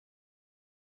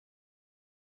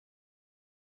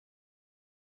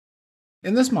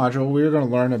In this module, we're going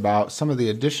to learn about some of the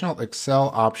additional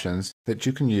Excel options that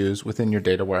you can use within your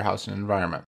data warehousing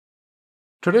environment.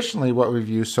 Traditionally, what we've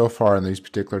used so far in these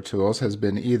particular tools has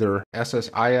been either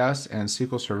SSIS and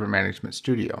SQL Server Management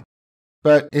Studio.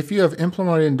 But if you have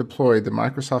implemented and deployed the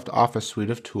Microsoft Office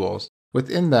suite of tools,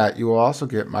 within that you will also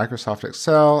get Microsoft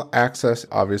Excel, Access,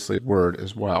 obviously Word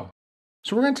as well.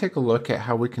 So we're going to take a look at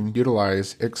how we can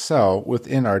utilize Excel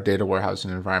within our data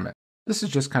warehousing environment. This is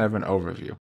just kind of an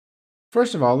overview.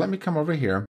 First of all, let me come over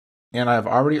here, and I've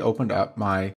already opened up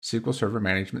my SQL Server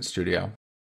Management Studio.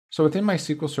 So within my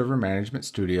SQL Server Management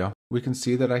Studio, we can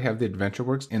see that I have the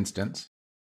AdventureWorks instance.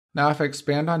 Now if I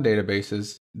expand on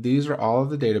databases, these are all of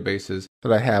the databases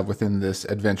that I have within this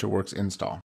AdventureWorks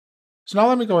install. So now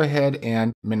let me go ahead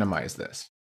and minimize this.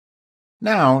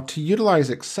 Now to utilize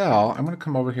Excel, I'm going to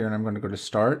come over here and I'm going to go to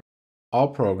Start, All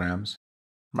Programs,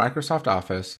 Microsoft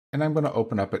Office, and I'm going to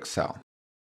open up Excel.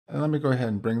 And let me go ahead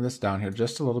and bring this down here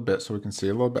just a little bit so we can see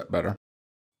a little bit better.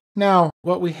 Now,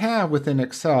 what we have within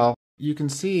Excel, you can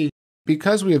see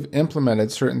because we have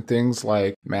implemented certain things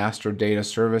like master data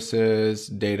services,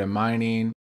 data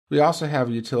mining, we also have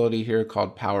a utility here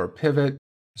called Power Pivot.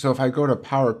 So if I go to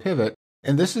Power Pivot,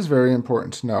 and this is very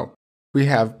important to note, we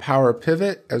have Power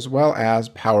Pivot as well as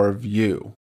Power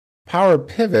View. Power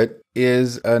Pivot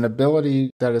is an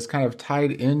ability that is kind of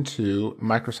tied into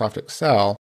Microsoft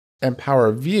Excel, and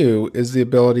Power View is the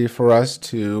ability for us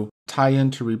to tie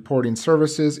into reporting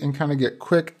services and kind of get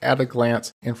quick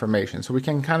at-a-glance information. So we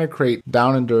can kind of create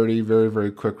down and dirty, very,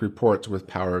 very quick reports with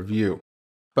Power View.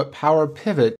 But Power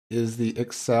Pivot is the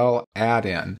Excel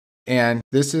add-in. And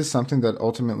this is something that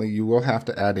ultimately you will have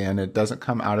to add in. It doesn't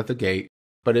come out of the gate.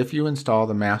 But if you install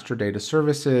the master data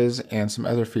services and some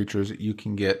other features, you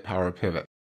can get Power Pivot.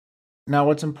 Now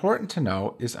what's important to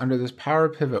note is under this Power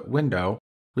Pivot window,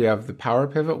 we have the Power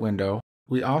Pivot window.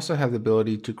 We also have the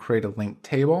ability to create a linked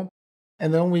table,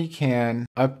 and then we can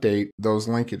update those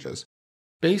linkages.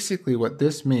 Basically what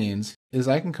this means is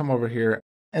I can come over here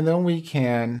and then we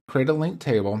can create a linked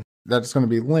table that's going to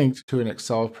be linked to an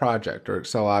Excel project or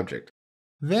Excel object.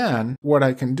 Then what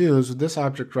I can do is with this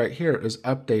object right here is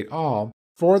update all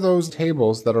for those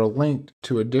tables that are linked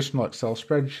to additional Excel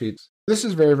spreadsheets. This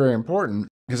is very, very important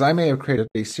because I may have created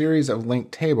a series of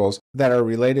linked tables that are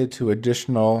related to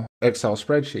additional Excel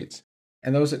spreadsheets.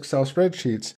 And those Excel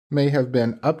spreadsheets may have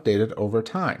been updated over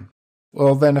time.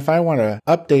 Well, then if I want to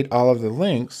update all of the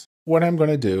links, what I'm going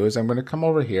to do is I'm going to come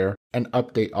over here and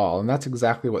update all. And that's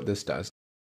exactly what this does.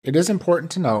 It is important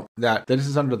to note that this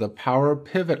is under the Power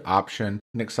Pivot option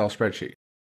in Excel spreadsheet.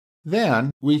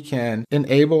 Then we can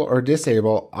enable or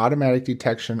disable automatic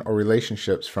detection or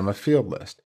relationships from a field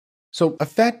list. So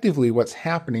effectively what's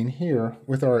happening here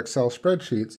with our Excel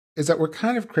spreadsheets is that we're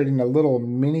kind of creating a little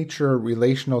miniature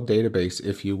relational database,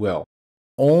 if you will,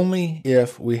 only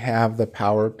if we have the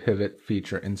Power Pivot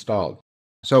feature installed.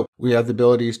 So we have the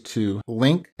abilities to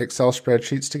link Excel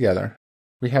spreadsheets together.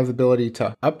 We have the ability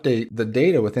to update the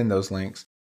data within those links.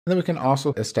 And then we can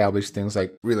also establish things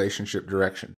like relationship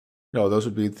direction. Those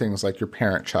would be things like your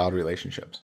parent-child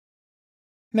relationships.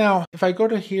 Now, if I go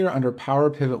to here under Power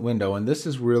Pivot window, and this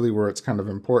is really where it's kind of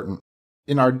important,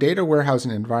 in our data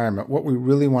warehousing environment, what we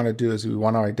really want to do is we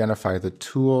want to identify the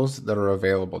tools that are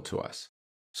available to us.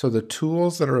 So the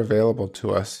tools that are available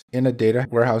to us in a data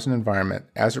warehousing environment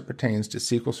as it pertains to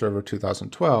SQL Server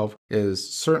 2012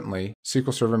 is certainly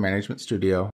SQL Server Management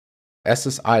Studio,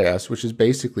 SSIS, which is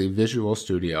basically Visual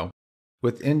Studio.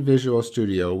 Within Visual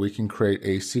Studio, we can create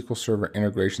a SQL Server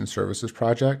Integration Services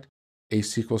project, a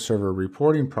SQL Server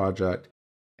reporting project,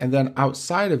 and then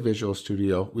outside of Visual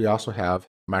Studio, we also have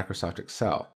Microsoft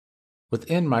Excel.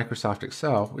 Within Microsoft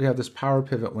Excel, we have this Power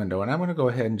Pivot window, and I'm going to go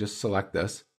ahead and just select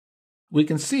this. We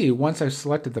can see once I've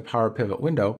selected the Power Pivot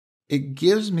window, it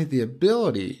gives me the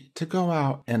ability to go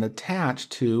out and attach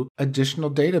to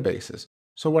additional databases.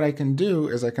 So what I can do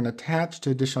is I can attach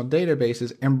to additional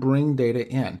databases and bring data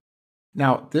in.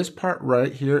 Now, this part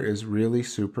right here is really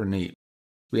super neat.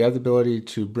 We have the ability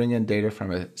to bring in data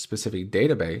from a specific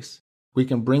database. We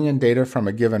can bring in data from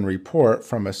a given report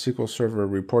from a SQL Server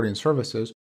reporting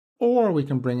services, or we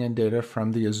can bring in data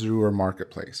from the Azure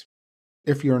Marketplace.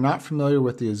 If you're not familiar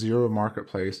with the Azure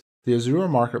Marketplace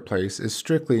is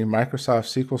strictly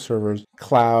Microsoft SQL Server's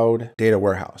cloud data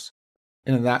warehouse.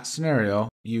 And in that scenario,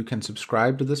 you can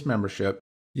subscribe to this membership.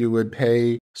 You would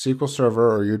pay SQL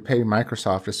Server or you'd pay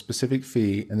Microsoft a specific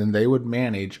fee, and then they would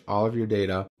manage all of your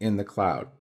data in the cloud.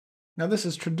 Now, this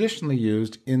is traditionally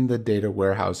used in the data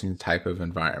warehousing type of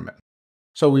environment.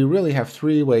 So we really have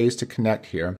three ways to connect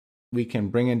here. We can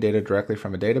bring in data directly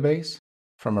from a database,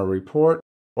 from a report,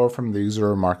 or from the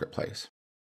Azure Marketplace.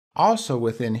 Also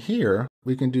within here,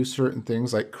 we can do certain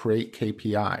things like create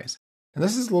KPIs. And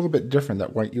this is a little bit different than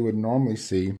what you would normally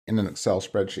see in an Excel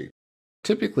spreadsheet.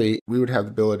 Typically, we would have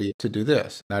the ability to do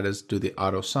this, that is, do the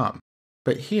auto sum.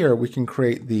 But here we can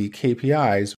create the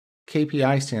KPIs.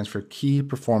 KPI stands for Key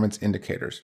Performance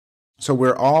Indicators. So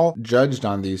we're all judged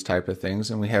on these type of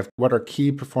things, and we have what are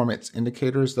key performance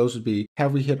indicators. Those would be,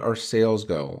 have we hit our sales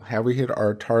goal? Have we hit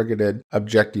our targeted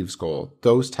objectives goal?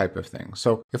 Those type of things.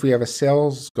 So if we have a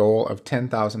sales goal of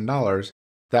 $10,000,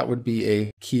 that would be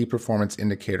a key performance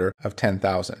indicator of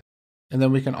 10,000. And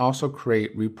then we can also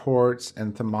create reports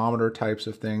and thermometer types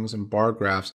of things and bar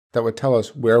graphs that would tell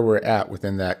us where we're at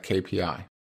within that KPI.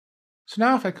 So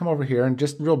now if I come over here and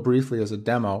just real briefly as a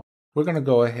demo, we're going to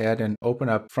go ahead and open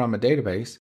up from a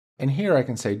database. And here I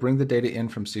can say, bring the data in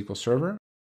from SQL Server.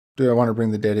 Do I want to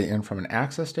bring the data in from an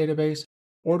Access database?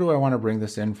 Or do I want to bring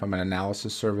this in from an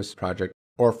analysis service project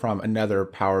or from another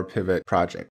Power Pivot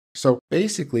project? So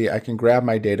basically, I can grab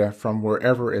my data from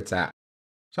wherever it's at.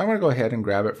 So I'm going to go ahead and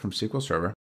grab it from SQL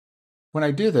Server. When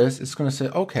I do this, it's going to say,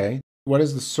 okay, what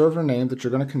is the server name that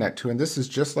you're going to connect to? And this is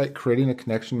just like creating a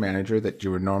connection manager that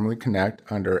you would normally connect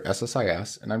under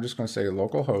SSIS. And I'm just going to say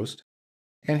localhost.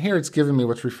 And here it's giving me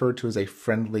what's referred to as a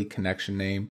friendly connection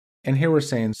name. And here we're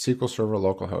saying SQL Server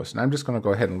localhost. And I'm just going to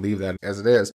go ahead and leave that as it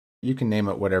is. You can name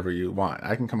it whatever you want.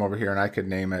 I can come over here and I could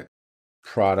name it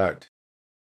product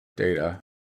data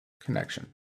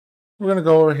connection. We're going to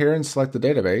go over here and select the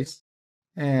database.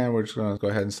 And we're just going to go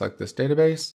ahead and select this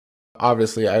database.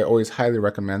 Obviously, I always highly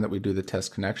recommend that we do the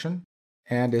test connection,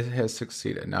 and it has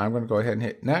succeeded. Now I'm going to go ahead and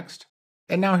hit next.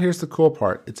 And now here's the cool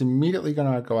part. It's immediately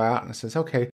going to go out and it says,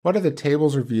 okay, what are the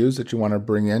tables or views that you want to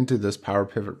bring into this Power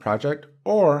Pivot project?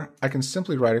 Or I can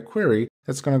simply write a query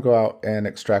that's going to go out and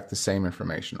extract the same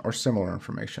information or similar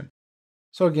information.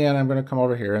 So again, I'm going to come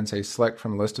over here and say select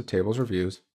from list of tables or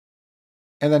views.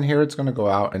 And then here it's going to go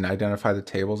out and identify the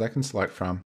tables I can select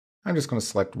from. I'm just going to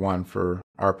select one for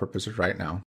our purposes right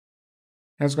now.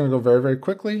 And it's going to go very, very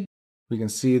quickly. We can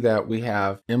see that we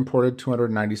have imported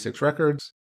 296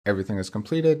 records. Everything is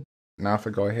completed. Now if I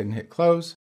go ahead and hit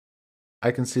close, I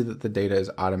can see that the data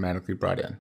is automatically brought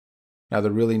in. Now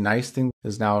the really nice thing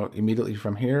is now immediately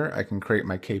from here, I can create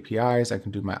my KPIs, I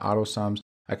can do my auto sums,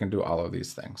 I can do all of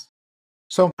these things.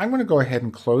 So I'm going to go ahead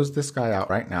and close this guy out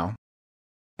right now.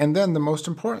 And then the most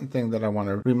important thing that I want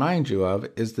to remind you of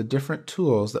is the different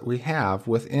tools that we have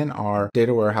within our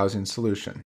data warehousing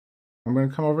solution. I'm going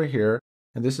to come over here,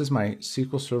 and this is my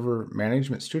SQL Server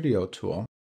Management Studio tool.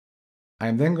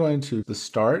 I'm then going to the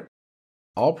Start,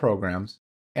 All Programs,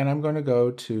 and I'm going to go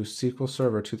to SQL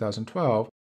Server 2012,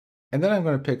 and then I'm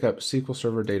going to pick up SQL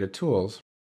Server Data Tools.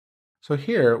 So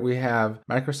here we have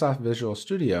Microsoft Visual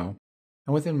Studio,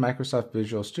 and within Microsoft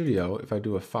Visual Studio, if I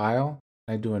do a File,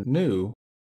 and I do a New,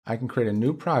 I can create a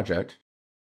new project.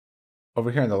 Over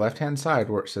here on the left-hand side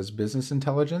where it says Business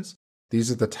Intelligence, these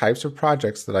are the types of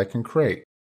projects that I can create.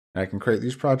 And I can create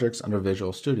these projects under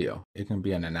Visual Studio. It can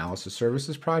be an analysis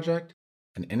services project,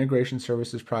 an integration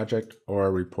services project, or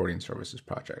a reporting services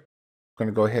project. I'm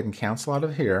going to go ahead and cancel out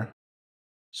of here.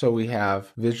 So we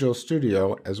have Visual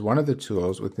Studio as one of the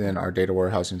tools within our data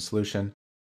warehousing solution.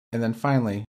 And then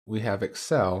finally, we have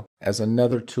Excel as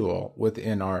another tool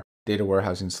within our data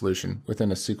warehousing solution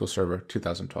within a SQL Server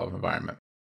 2012 environment.